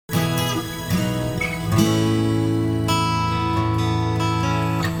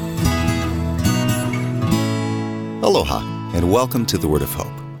Aloha, and welcome to the Word of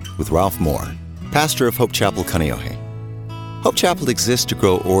Hope with Ralph Moore, pastor of Hope Chapel, Kaneohe. Hope Chapel exists to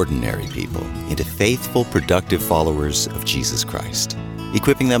grow ordinary people into faithful, productive followers of Jesus Christ,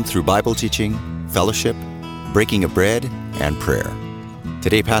 equipping them through Bible teaching, fellowship, breaking of bread, and prayer.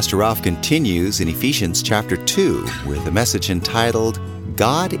 Today, Pastor Ralph continues in Ephesians chapter 2 with a message entitled,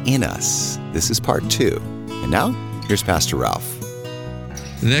 God in Us. This is part 2. And now, here's Pastor Ralph.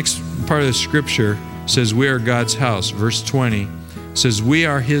 The next part of the scripture says we are God's house. Verse 20 says we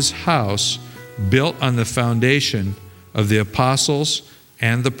are His house built on the foundation of the apostles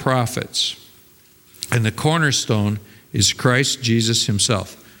and the prophets. And the cornerstone is Christ Jesus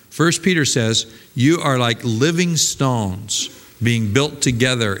Himself. 1 Peter says you are like living stones being built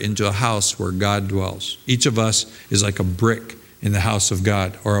together into a house where God dwells. Each of us is like a brick in the house of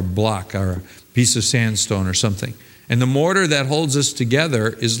God, or a block, or a piece of sandstone or something. And the mortar that holds us together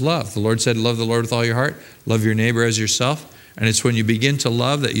is love. The Lord said, love the Lord with all your heart, love your neighbor as yourself. And it's when you begin to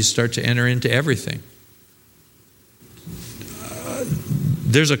love that you start to enter into everything.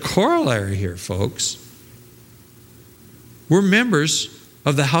 There's a corollary here, folks. We're members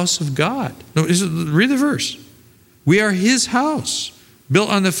of the house of God. No, read the verse. We are His house, built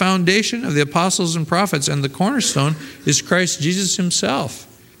on the foundation of the apostles and prophets, and the cornerstone is Christ Jesus Himself.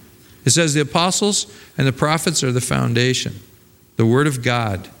 It says the apostles and the prophets are the foundation. The Word of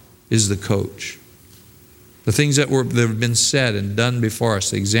God is the coach. The things that have been said and done before us,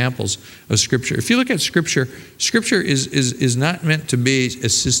 the examples of Scripture. If you look at Scripture, Scripture is not meant to be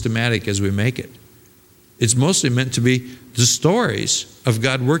as systematic as we make it. It's mostly meant to be the stories of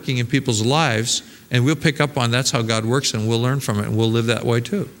God working in people's lives, and we'll pick up on that's how God works, and we'll learn from it, and we'll live that way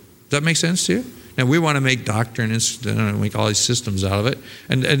too. Does that make sense to you? Now, we want to make doctrine and make all these systems out of it.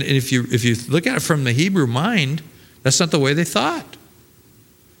 And if you look at it from the Hebrew mind, that's not the way they thought.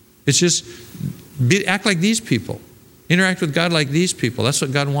 It's just act like these people. Interact with God like these people. That's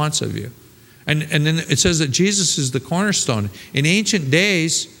what God wants of you. And then it says that Jesus is the cornerstone. In ancient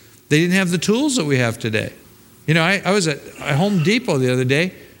days, they didn't have the tools that we have today. You know, I was at Home Depot the other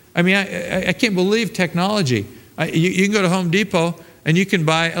day. I mean, I can't believe technology. You can go to Home Depot and you can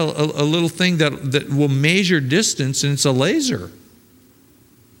buy a little thing that will measure distance, and it's a laser.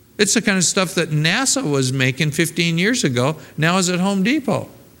 It's the kind of stuff that NASA was making 15 years ago. Now is at Home Depot.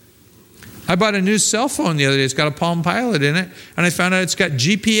 I bought a new cell phone the other day. It's got a Palm Pilot in it, and I found out it's got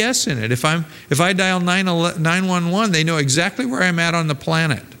GPS in it. If I dial 911, they know exactly where I'm at on the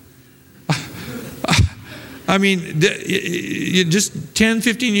planet. I mean, just 10,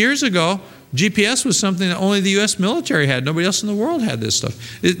 15 years ago, GPS was something that only the U.S. military had. Nobody else in the world had this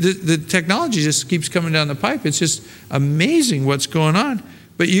stuff. The technology just keeps coming down the pipe. It's just amazing what's going on.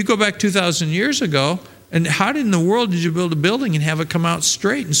 But you go back 2,000 years ago, and how in the world did you build a building and have it come out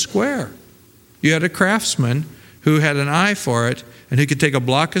straight and square? You had a craftsman who had an eye for it, and who could take a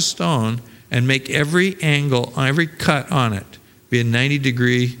block of stone and make every angle, every cut on it be a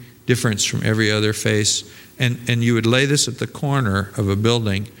 90-degree difference from every other face. And you would lay this at the corner of a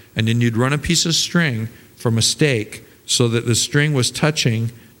building, and then you'd run a piece of string from a stake so that the string was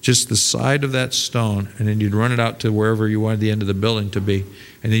touching just the side of that stone, and then you'd run it out to wherever you wanted the end of the building to be.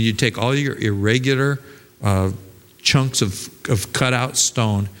 And then you'd take all your irregular chunks of cut-out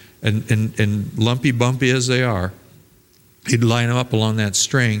stone, and lumpy, bumpy as they are, you'd line them up along that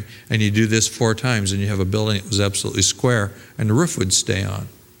string, and you do this 4 times, and you have a building that was absolutely square, and the roof would stay on.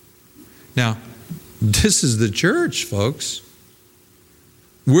 Now, this is the church, folks.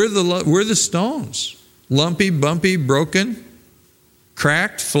 We're the stones. Lumpy, bumpy, broken,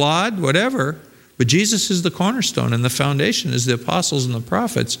 cracked, flawed, whatever. But Jesus is the cornerstone, and the foundation is the apostles and the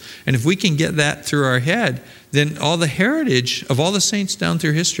prophets. And if we can get that through our head, then all the heritage of all the saints down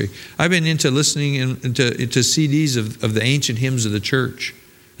through history. I've been into listening into CDs of the ancient hymns of the church.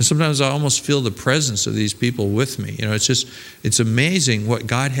 And sometimes I almost feel the presence of these people with me. You know, it's amazing what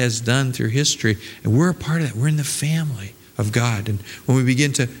God has done through history. And we're a part of that. We're in the family of God. And when we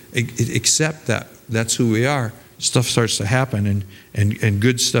begin to accept that's who we are, stuff starts to happen, and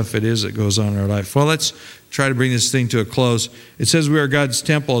good stuff it is that goes on in our life. Well, let's try to bring this thing to a close. It says we are God's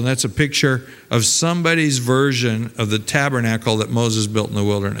temple, and that's a picture of somebody's version of the tabernacle that Moses built in the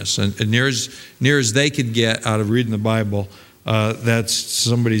wilderness. And near as they could get out of reading the Bible, that's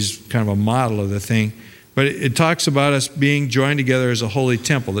somebody's kind of a model of the thing. But it talks about us being joined together as a holy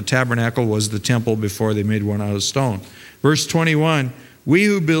temple. The tabernacle was the temple before they made one out of stone. Verse 21, we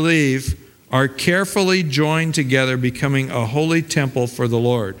who believe are carefully joined together, becoming a holy temple for the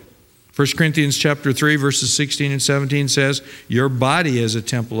Lord. 1 Corinthians chapter 3, verses 16 and 17 says, your body is a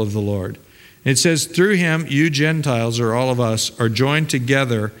temple of the Lord. And it says, through Him, you Gentiles, or all of us, are joined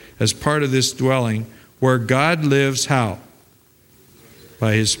together as part of this dwelling, where God lives how?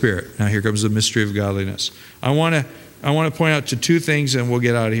 By His Spirit. Now here comes the mystery of godliness. I want to point out to two things and we'll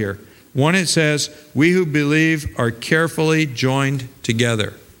get out of here. One, it says, we who believe are carefully joined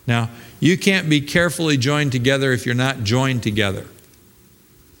together. Now, you can't be carefully joined together if you're not joined together.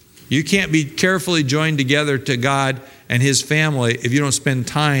 You can't be carefully joined together to God and His family if you don't spend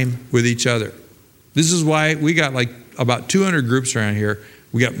time with each other. This is why we got like about 200 groups around here.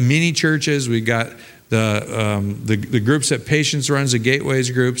 We got mini churches. We got the groups that Patience runs, the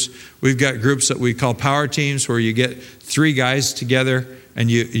Gateways groups. We've got groups that we call power teams where you get 3 guys together and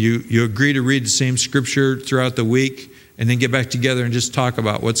you agree to read the same scripture throughout the week and then get back together and just talk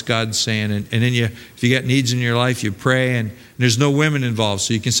about what's God's saying. And then if you got needs in your life, you pray, and there's no women involved,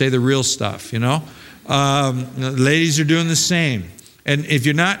 so you can say the real stuff, Ladies are doing the same. And if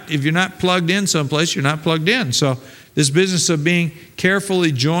you're not plugged in someplace, you're not plugged in. So this business of being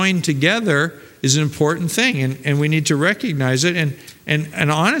carefully joined together is an important thing, and we need to recognize it.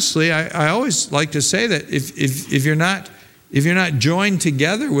 And honestly, I always like to say that if you're not joined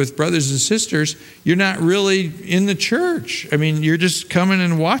together with brothers and sisters, you're not really in the church. I mean, you're just coming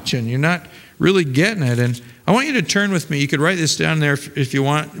and watching. You're not really getting it. And I want you to turn with me. You could write this down there if you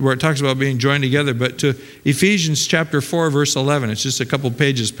want, where it talks about being joined together, but to Ephesians chapter 4, verse 11. It's just a couple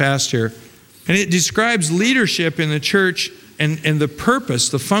pages past here. And it describes leadership in the church and the purpose,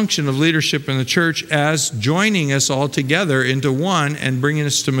 the function of leadership in the church as joining us all together into one and bringing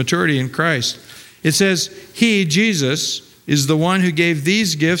us to maturity in Christ. It says, He, Jesus, is the one who gave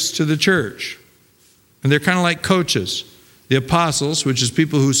these gifts to the church. And they're kind of like coaches. The apostles, which is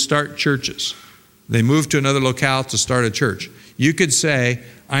people who start churches. They move to another locale to start a church. You could say,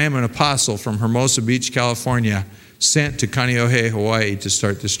 I am an apostle from Hermosa Beach, California, sent to Kaneohe, Hawaii to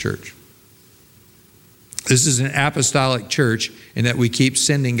start this church. This is an apostolic church in that we keep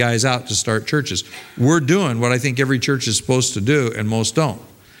sending guys out to start churches. We're doing what I think every church is supposed to do, and most don't.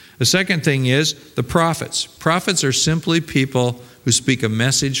 The second thing is the prophets. Prophets are simply people who speak a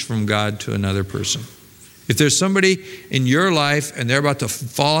message from God to another person. If there's somebody in your life and they're about to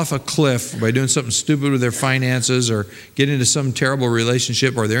fall off a cliff by doing something stupid with their finances or get into some terrible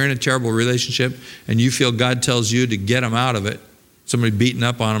relationship, or they're in a terrible relationship and you feel God tells you to get them out of it, somebody beating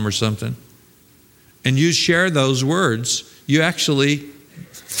up on them or something, and you share those words, you actually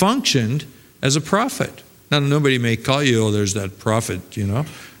functioned as a prophet. Now, nobody may call you, oh, there's that prophet,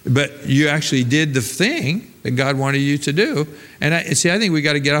 but you actually did the thing that God wanted you to do. And I think we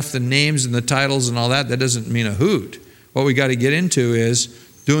got to get off the names and the titles and all that. That doesn't mean a hoot. What we got to get into is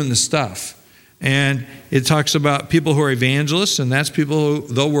doing the stuff. And it talks about people who are evangelists, and that's people who,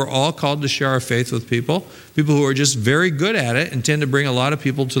 though we're all called to share our faith with people who are just very good at it and tend to bring a lot of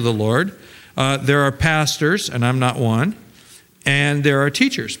people to the Lord. There are pastors, and I'm not one, and there are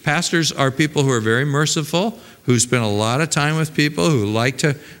teachers. Pastors are people who are very merciful, who spend a lot of time with people, who like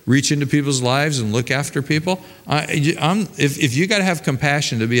to reach into people's lives and look after people. If you got to have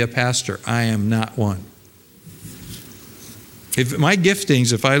compassion to be a pastor, I am not one. If my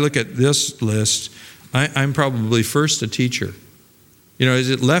giftings, if I look at this list, I'm probably first a teacher. Is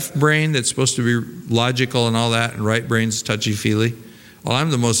it left brain that's supposed to be logical and all that, and right brain's touchy-feely? Well,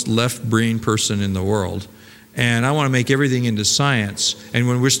 I'm the most left brain person in the world. And I want to make everything into science. And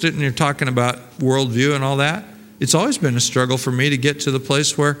when we're sitting here talking about worldview and all that, it's always been a struggle for me to get to the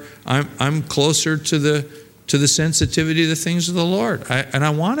place where I'm closer to the sensitivity of the things of the Lord. And I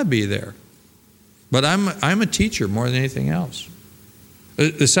want to be there. But I'm a teacher more than anything else.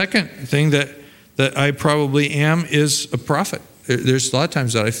 The second thing that I probably am is a prophet. There's a lot of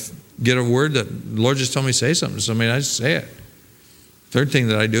times that I get a word that the Lord just told me to say something to somebody, and I just say it. Third thing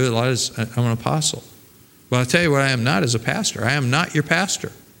that I do a lot is I'm an apostle. But I'll tell you what I am not as a pastor. I am not your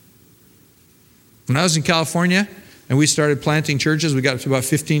pastor. When I was in California and we started planting churches, we got to about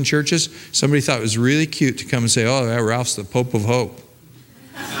 15 churches. Somebody thought it was really cute to come and say, oh, yeah, Ralph's the Pope of Hope.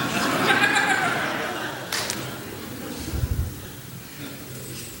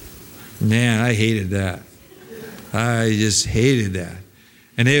 Man, I hated that. I just hated that.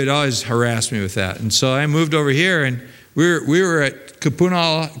 And they would always harass me with that. And so I moved over here, and we were at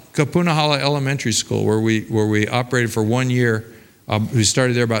Kapunahala Elementary School, where we operated for 1 year. We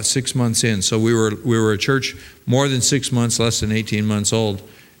started there about 6 months in. So we were a church more than 6 months, less than 18 months old.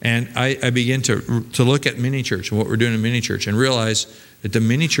 And I began to look at mini church and what we're doing in mini church and realize that the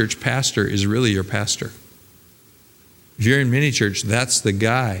mini church pastor is really your pastor. If you're in mini church, that's the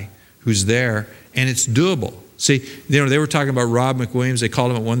guy who's there, and it's doable. See, they were talking about Rob McWilliams. They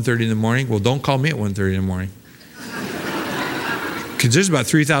called him at 1:30 in the morning. Well, don't call me at 1:30 in the morning. Because there's about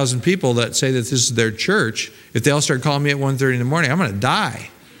 3,000 people that say that this is their church. If they all start calling me at 1:30 in the morning, I'm going to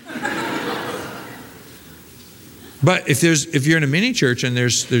die. But if you're in a mini church and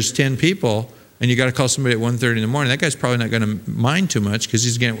there's 10 people and you got to call somebody at 1:30 in the morning, that guy's probably not going to mind too much because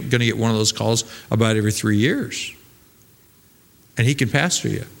he's going to get one of those calls about every 3 years. And he can pastor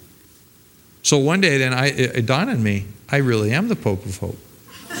you. So one day then it dawned on me, I really am the Pope of Hope.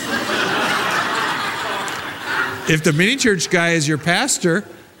 If the mini church guy is your pastor,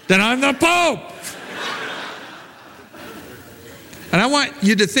 then I'm the Pope. And I want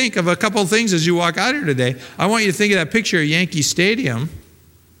you to think of a couple of things as you walk out here today. I want you to think of that picture of Yankee Stadium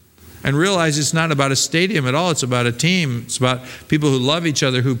and realize it's not about a stadium at all. It's about a team. It's about people who love each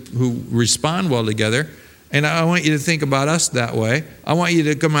other, who respond well together. And I want you to think about us that way. I want you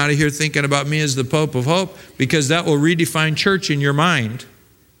to come out of here thinking about me as the Pope of Hope, because that will redefine church in your mind.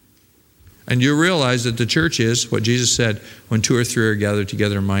 And you realize that the church is what Jesus said, when 2 or 3 are gathered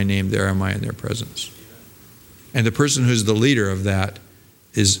together in my name, there am I in their presence. And the person who's the leader of that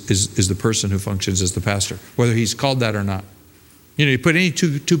is the person who functions as the pastor, whether he's called that or not. You know, you put any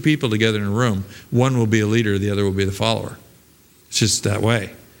two people together in a room, one will be a leader, the other will be the follower. It's just that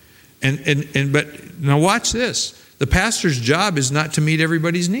way. But now watch this. The pastor's job is not to meet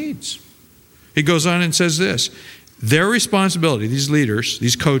everybody's needs. He goes on and says this. Their responsibility, these leaders,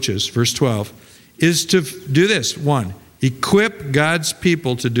 these coaches, verse 12, is to do this. 1, equip God's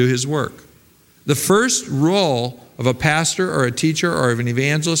people to do his work. The first role of a pastor or a teacher or of an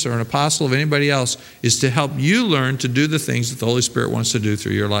evangelist or an apostle of anybody else is to help you learn to do the things that the Holy Spirit wants to do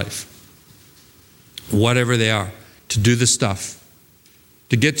through your life. Whatever they are. To do the stuff.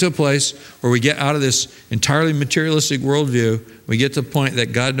 To get to a place where we get out of this entirely materialistic worldview, we get to the point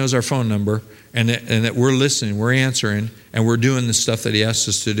that God knows our phone number and that we're listening, we're answering, and we're doing the stuff that he asks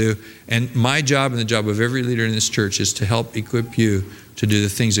us to do. And my job and the job of every leader in this church is to help equip you to do the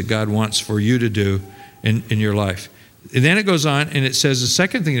things that God wants for you to do in your life. And then it goes on and it says the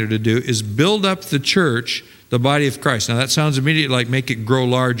second thing they're to do is build up the church, the body of Christ. Now that sounds immediately like make it grow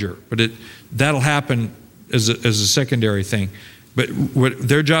larger, but that'll happen as a secondary thing. But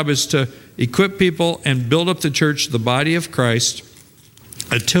their job is to equip people and build up the church, the body of Christ,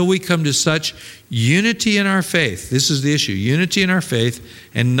 until we come to such unity in our faith. This is the issue. Unity in our faith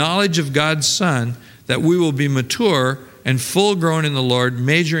and knowledge of God's Son, that we will be mature and full grown in the Lord,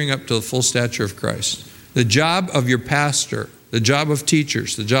 measuring up to the full stature of Christ. The job of your pastor, the job of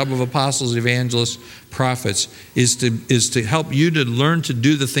teachers, the job of apostles, evangelists, prophets, is to help you to learn to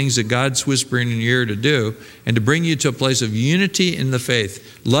do the things that God's whispering in your ear to do, and to bring you to a place of unity in the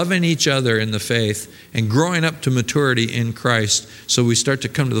faith, loving each other in the faith, and growing up to maturity in Christ, so we start to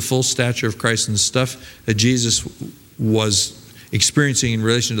come to the full stature of Christ, and the stuff that Jesus was experiencing in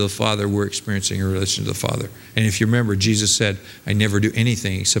relation to the Father, we're experiencing in relation to the Father. And if you remember, Jesus said, I never do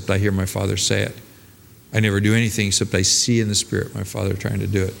anything except I hear my Father say it. I never do anything except I see in the Spirit my Father trying to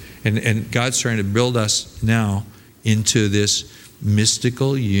do it. And God's trying to build us now into this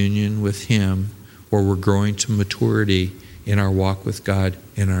mystical union with him, where we're growing to maturity in our walk with God,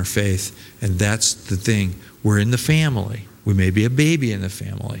 in our faith. And that's the thing. We're in the family. We may be a baby in the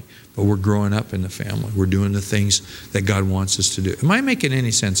family, but we're growing up in the family. We're doing the things that God wants us to do. Am I making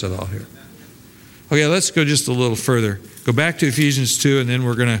any sense at all here? Okay, let's go just a little further. Go back to Ephesians 2, and then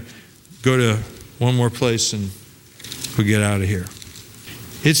we're going to go to one more place and we'll get out of here.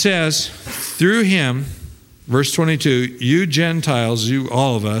 It says, through him, verse 22, you Gentiles, you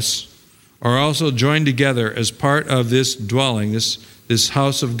all of us, are also joined together as part of this dwelling, this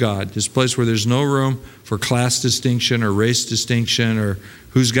house of God, this place where there's no room for class distinction or race distinction or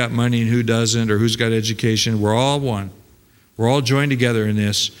who's got money and who doesn't or who's got education. We're all one. We're all joined together in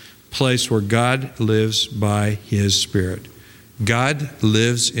this place where God lives by his Spirit. God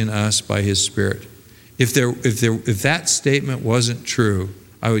lives in us by his Spirit. If that statement wasn't true,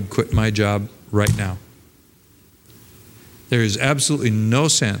 I would quit my job right now. There is absolutely no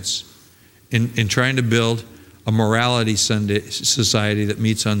sense in trying to build a morality society that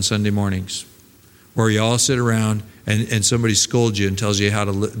meets on Sunday mornings, where you all sit around and somebody scolds you and tells you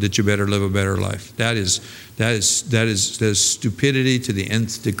that you better live a better life. That is stupidity to the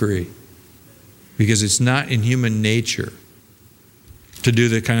nth degree, because it's not in human nature to do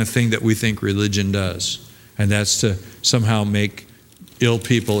the kind of thing that we think religion does, and that's to somehow make ill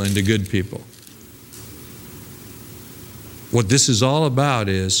people into good people. What this is all about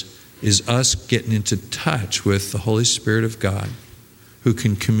is us getting into touch with the Holy Spirit of God, who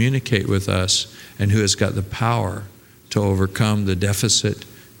can communicate with us and who has got the power to overcome the deficit,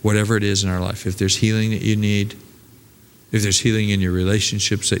 whatever it is in our life. If there's healing that you need, if there's healing in your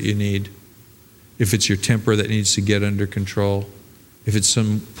relationships that you need, if it's your temper that needs to get under control, if it's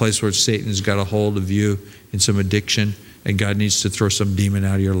some place where Satan's got a hold of you in some addiction and God needs to throw some demon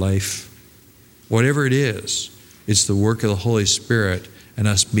out of your life, whatever it is, It's the work of the Holy Spirit and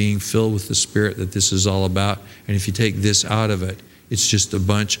us being filled with the Spirit that this is all about. And if you take this out of it, it's just a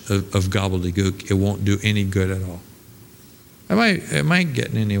bunch of gobbledygook. It won't do any good at all. Am I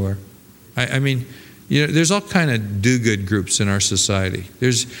getting anywhere? I mean, there's all kind of do-good groups in our society.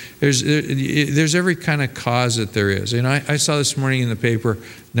 There's every kind of cause that there is. I saw this morning in the paper,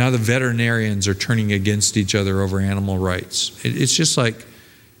 now the veterinarians are turning against each other over animal rights. It's just like,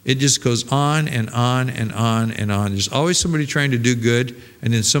 it just goes on and on and on and on. There's always somebody trying to do good,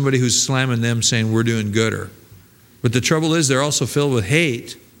 and then somebody who's slamming them saying we're doing gooder. But the trouble is they're also filled with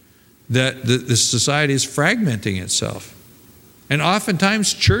hate that the society is fragmenting itself. And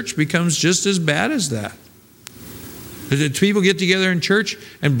oftentimes church becomes just as bad as that. People get together in church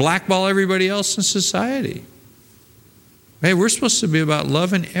and blackball everybody else in society. Hey, we're supposed to be about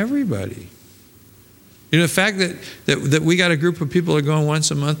loving everybody. The fact that we got a group of people that are going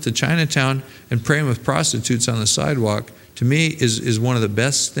once a month to Chinatown and praying with prostitutes on the sidewalk, to me is one of the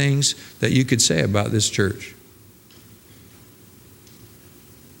best things that you could say about this church.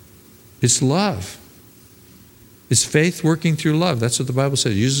 It's love. It's faith working through love. That's what the Bible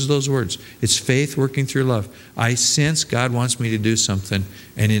says. It uses those words. It's faith working through love. I sense God wants me to do something,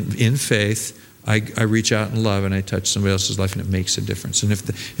 and in faith, I reach out in love and I touch somebody else's life, and it makes a difference. And if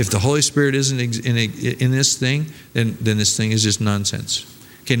the Holy Spirit isn't in this thing, then this thing is just nonsense.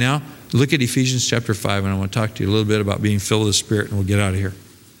 Okay, now look at Ephesians chapter 5, and I want to talk to you a little bit about being filled with the Spirit, and we'll get out of here.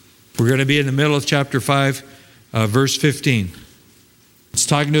 We're going to be in the middle of chapter 5, verse 15. It's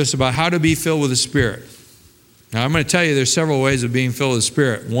talking to us about how to be filled with the Spirit. Now, I'm going to tell you there's several ways of being filled with the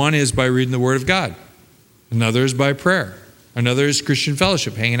Spirit. One is by reading the Word of God. Another is by prayer. Another is Christian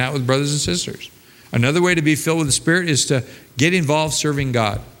fellowship, hanging out with brothers and sisters. Another way to be filled with the Spirit is to get involved serving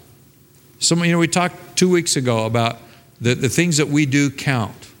God. We talked 2 weeks ago about the things that we do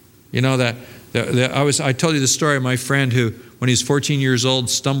count. I told you the story of my friend who, when he was 14 years old,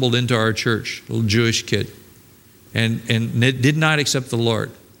 stumbled into our church, a little Jewish kid, and did not accept the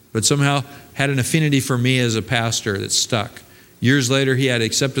Lord, but somehow had an affinity for me as a pastor that stuck. Years later, he had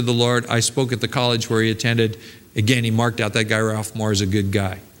accepted the Lord. I spoke at the college where he attended. Again, he marked out that guy Ralph Moore as a good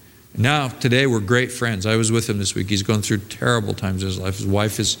guy. Now, today, we're great friends. I was with him this week. He's going through terrible times in his life. His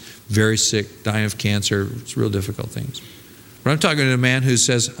wife is very sick, dying of cancer. It's real difficult things. But I'm talking to a man who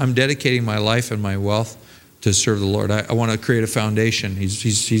says, I'm dedicating my life and my wealth to serve the Lord. I want to create a foundation.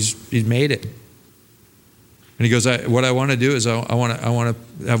 He's made it. And he goes, what I want to do is I want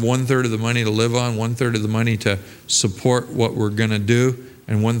to have 1/3 of the money to live on, 1/3 of the money to support what we're going to do,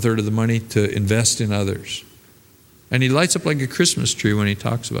 and 1/3 of the money to invest in others. And he lights up like a Christmas tree when he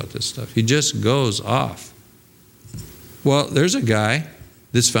talks about this stuff. He just goes off. Well, there's a guy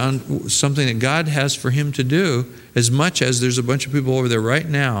that's found something that God has for him to do, as much as there's a bunch of people over there right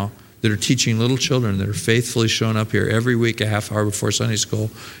now that are teaching little children that are faithfully showing up here every week a half hour before Sunday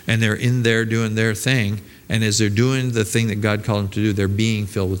school, and they're in there doing their thing. And as they're doing the thing that God called them to do, they're being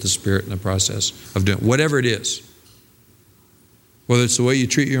filled with the Spirit in the process of doing whatever it is. Whether it's the way you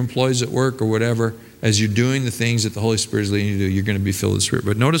treat your employees at work or whatever, as you're doing the things that the Holy Spirit is leading you to do, you're going to be filled with the Spirit.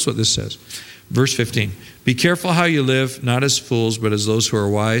 But notice what this says. Verse 15. Be careful how you live, not as fools, but as those who are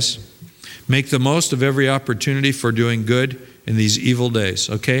wise. Make the most of every opportunity for doing good in these evil days,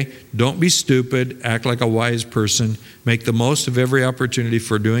 okay? Don't be stupid. Act like a wise person. Make the most of every opportunity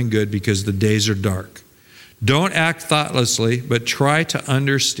for doing good because the days are dark. Don't act thoughtlessly, but try to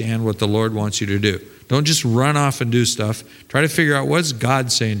understand what the Lord wants you to do. Don't just run off and do stuff. Try to figure out, what's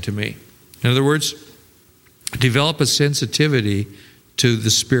God saying to me? In other words, develop a sensitivity to the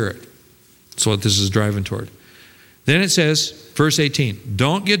Spirit. That's what this is driving toward. Then it says, verse 18,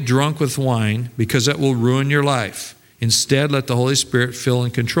 don't get drunk with wine because that will ruin your life. Instead, let the Holy Spirit fill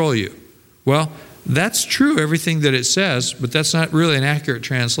and control you. Well, that's true, everything that it says, but that's not really an accurate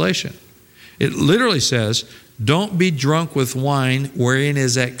translation. It literally says, don't be drunk with wine wherein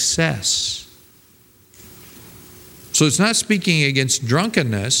is excess. So it's not speaking against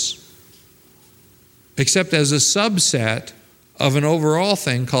drunkenness, except as a subset of an overall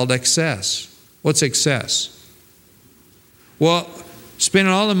thing called excess. What's excess? Well,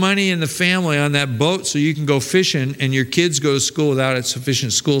 spending all the money in the family on that boat so you can go fishing and your kids go to school without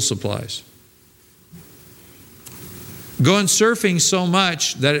sufficient school supplies. Going surfing so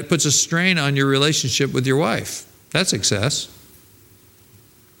much that it puts a strain on your relationship with your wife. That's excess.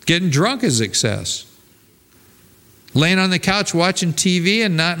 Getting drunk is excess. Laying on the couch watching TV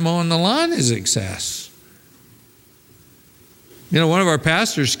and not mowing the lawn is excess. One of our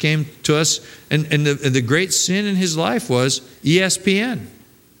pastors came to us, and the great sin in his life was ESPN.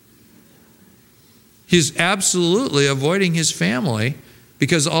 He's absolutely avoiding his family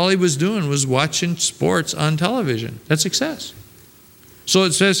because all he was doing was watching sports on television. That's excess. So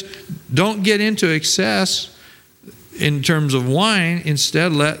it says, don't get into excess in terms of wine.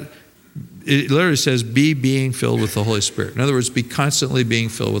 Instead, it literally says, be being filled with the Holy Spirit. In other words, be constantly being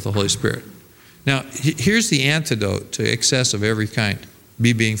filled with the Holy Spirit. Now, here's the antidote to excess of every kind.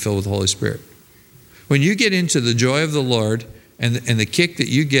 Be being filled with the Holy Spirit. When you get into the joy of the Lord and the kick that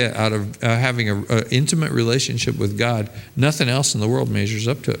you get out of having an intimate relationship with God, nothing else in the world measures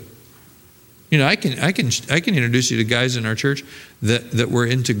up to it. You know, I can introduce you to guys in our church that were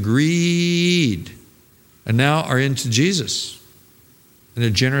into greed and now are into Jesus. And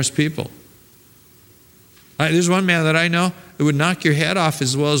they're generous people. There's one man that I know that would knock your head off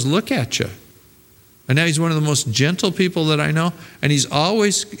as well as look at you. And now he's one of the most gentle people that I know. And he's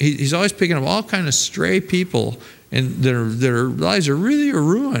always picking up all kind of stray people and their lives are really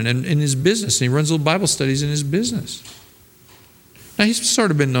ruined in his business. And he runs little Bible studies in his business. Now he's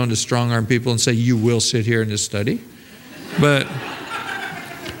sort of been known to strong-arm people and say, you will sit here in this study. But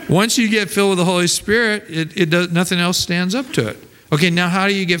once you get filled with the Holy Spirit, nothing else stands up to it. Okay, now how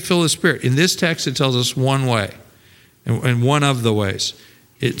do you get filled with the Spirit? In this text, it tells us one way, and one of the ways.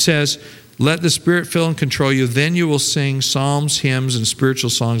 It says, let the Spirit fill and control you. Then you will sing psalms, hymns, and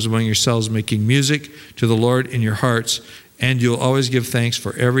spiritual songs among yourselves, making music to the Lord in your hearts. And you'll always give thanks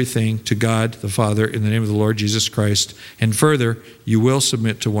for everything to God the Father in the name of the Lord Jesus Christ. And further, you will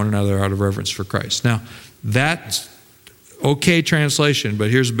submit to one another out of reverence for Christ. Now, that's okay translation, but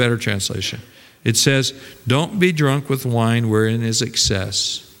here's a better translation. It says, don't be drunk with wine wherein is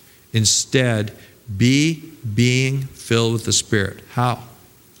excess. Instead, be being filled with the Spirit. How?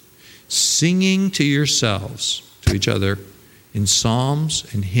 Singing to yourselves, to each other, in psalms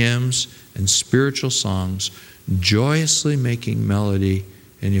and hymns and spiritual songs, joyously making melody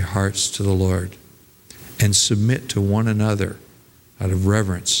in your hearts to the Lord. And submit to one another out of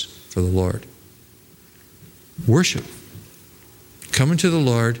reverence for the Lord. Worship. Coming to the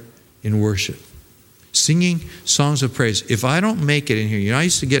Lord in worship. Singing songs of praise. If I don't make it in here, I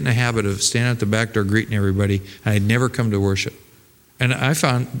used to get in a habit of standing at the back door greeting everybody, and I'd never come to worship. And I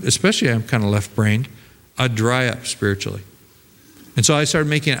found, especially I'm kind of left-brained, I'd dry up spiritually. And so I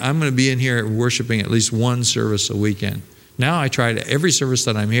started I'm going to be in here worshiping at least one service a weekend. Now I try to, every service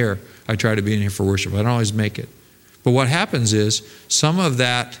that I'm here, I try to be in here for worship. I don't always make it. But what happens is, some of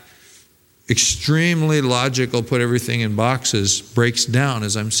that extremely logical, put everything in boxes, breaks down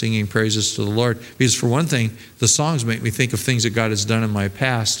as I'm singing praises to the Lord. Because for one thing, the songs make me think of things that God has done in my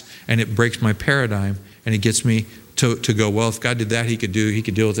past, and it breaks my paradigm, and it gets me to go, well, if God did that, he could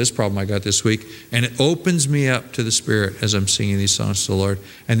deal with this problem I got this week. And it opens me up to the Spirit as I'm singing these songs to the Lord.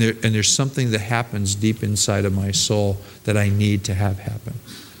 And there's something that happens deep inside of my soul that I need to have happen.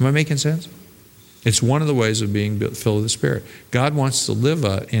 Am I making sense? It's one of the ways of being filled with the Spirit. God wants to live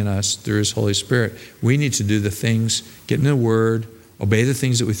in us through His Holy Spirit. We need to do the things, get in the Word, obey the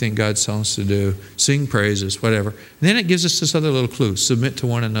things that we think God's telling us to do, sing praises, whatever. And then it gives us this other little clue, submit to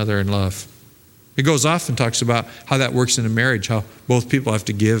one another in love. It goes off and talks about how that works in a marriage, how both people have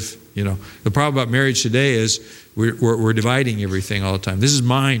to give. The problem about marriage today is we're dividing everything all the time. This is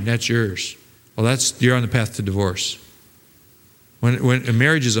mine, that's yours. Well, you're on the path to divorce. When a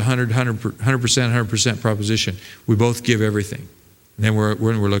marriage is 100% proposition, we both give everything. And then we're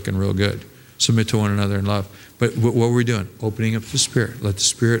looking real good. Submit to one another in love. But what are we doing? Opening up the Spirit. Let the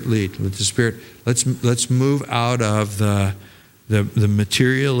Spirit lead. Let the Spirit. Let's move out of the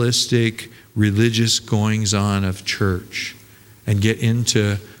materialistic religious goings on of church and get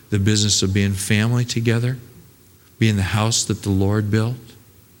into the business of being family together, being the house that the Lord built.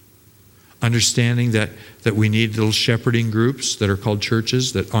 Understanding that we need little shepherding groups that are called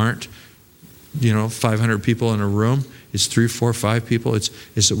churches that aren't, 500 people in a room. It's 3, 4, 5 people. It's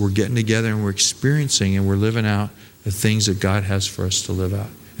that we're getting together and we're experiencing and we're living out the things that God has for us to live out.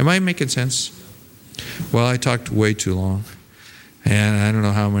 Am I making sense? Well, I talked way too long. And I don't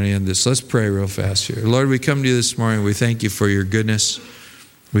know how many in this. Let's pray real fast here. Lord, we come to you this morning. We thank you for your goodness.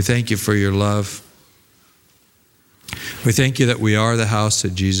 We thank you for your love. We thank you that we are the house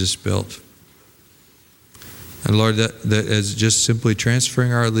that Jesus built. And Lord, that as just simply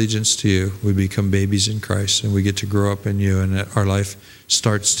transferring our allegiance to you, we become babies in Christ and we get to grow up in you, and that our life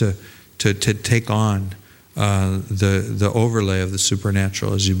starts to take on the overlay of the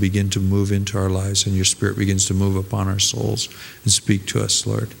supernatural as you begin to move into our lives and your Spirit begins to move upon our souls and speak to us,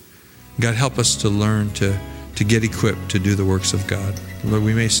 Lord. God, help us to learn to get equipped to do the works of God. Lord,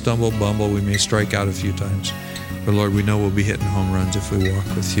 we may stumble, bumble, we may strike out a few times, but Lord, we know we'll be hitting home runs if we walk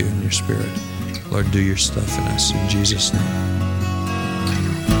with you in your Spirit. Lord, do your stuff in us in Jesus' name.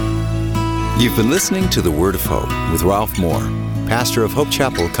 You've been listening to The Word of Hope with Ralph Moore, pastor of Hope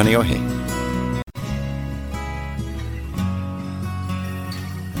Chapel, Kaneohe.